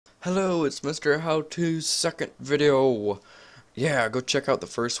Hello, it's Mr. How To's second video. Yeah, go check out the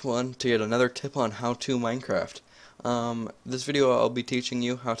first one to get another tip on how to Minecraft. This video I'll be teaching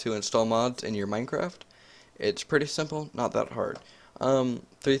you how to install mods in your Minecraft. It's pretty simple, not that hard.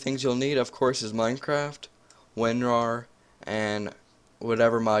 Three things you'll need, of course, is Minecraft, WinRAR, and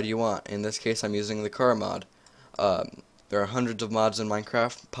whatever mod you want. In this case, I'm using the car mod. There are hundreds of mods in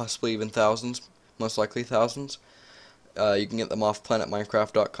Minecraft, possibly even thousands, most likely thousands. You can get them off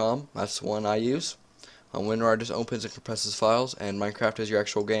planetminecraft.com. That's the one I use. WinRAR just opens and compresses files, and Minecraft is your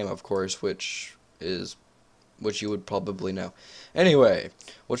actual game, of course, which you would probably know. Anyway,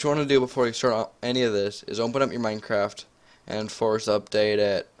 what you want to do before you start any of this is open up your Minecraft and force update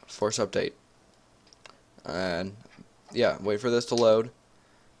it. Force update. And yeah, wait for this to load.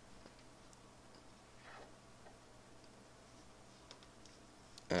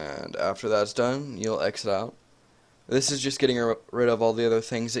 And after that's done, you'll exit out. This is just getting rid of all the other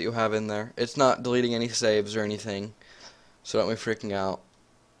things that you have in there. It's not deleting any saves or anything, so don't be freaking out.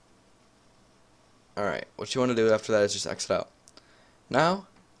 Alright, what you want to do after that is just exit out. Now,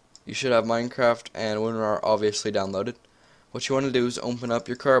 you should have Minecraft and WinRAR obviously downloaded. What you want to do is open up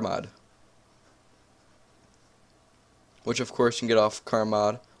your car mod, which of course you can get off car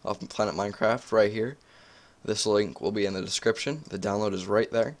mod off Planet Minecraft right here. This link will be in the description. The download is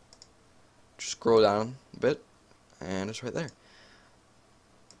right there. Just scroll down a bit, and it's right there.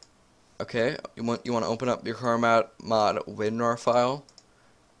 Okay, you want to open up your car mod WinRAR file,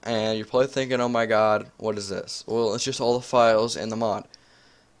 and you're probably thinking, oh my god, what is this? Well, it's just all the files in the mod.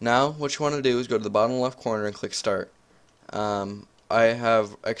 Now, what you want to do is go to the bottom left corner and click Start. I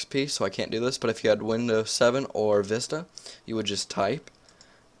have XP, so I can't do this, but if you had Windows 7 or Vista, you would just type.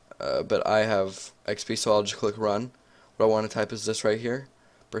 But I have XP, so I'll just click Run. What I want to type is this right here.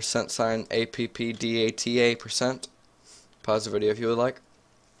 $APPDATA%. Pause the video if you would like.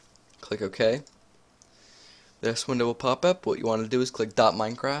 Click OK. This window will pop up. What you want to do is click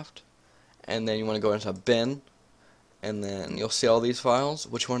 .minecraft, and then you want to go into bin, and then you'll see all these files.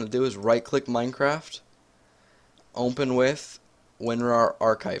 What you want to do is right click Minecraft, open with WinRAR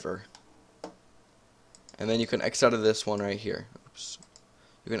Archiver, and then you can exit out of this one right here. Oops.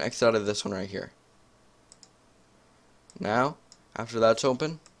 You can exit out of this one right here. Now, after that's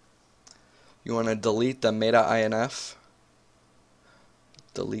open, you want to delete the meta.inf.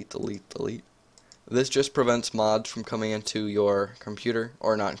 Delete. This just prevents mods from coming into your computer,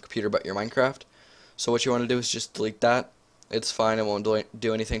 or not computer, but your Minecraft. So what you want to do is just delete that. It's fine, it won't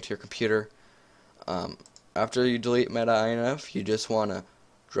do anything to your computer. After you delete meta.inf, you just want to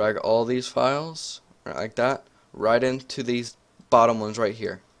drag all these files, like that, right into these bottom ones right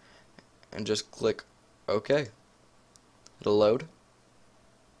here. And just click OK. It'll load.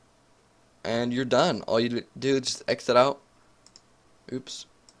 And you're done. All you do is just exit out. Oops.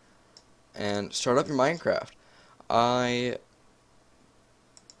 And start up your Minecraft. I'm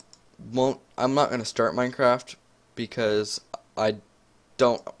not going to start Minecraft because I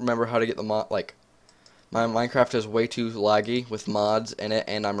don't remember how to get the mod. Like, my Minecraft is way too laggy with mods in it,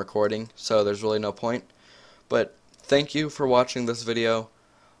 and I'm recording, so there's really no point. But thank you for watching this video.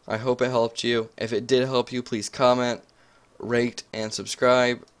 I hope it helped you. If it did help you, please comment, rate, and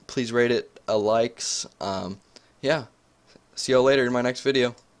subscribe. Please rate it a likes. Yeah. See y'all later in my next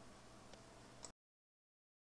video.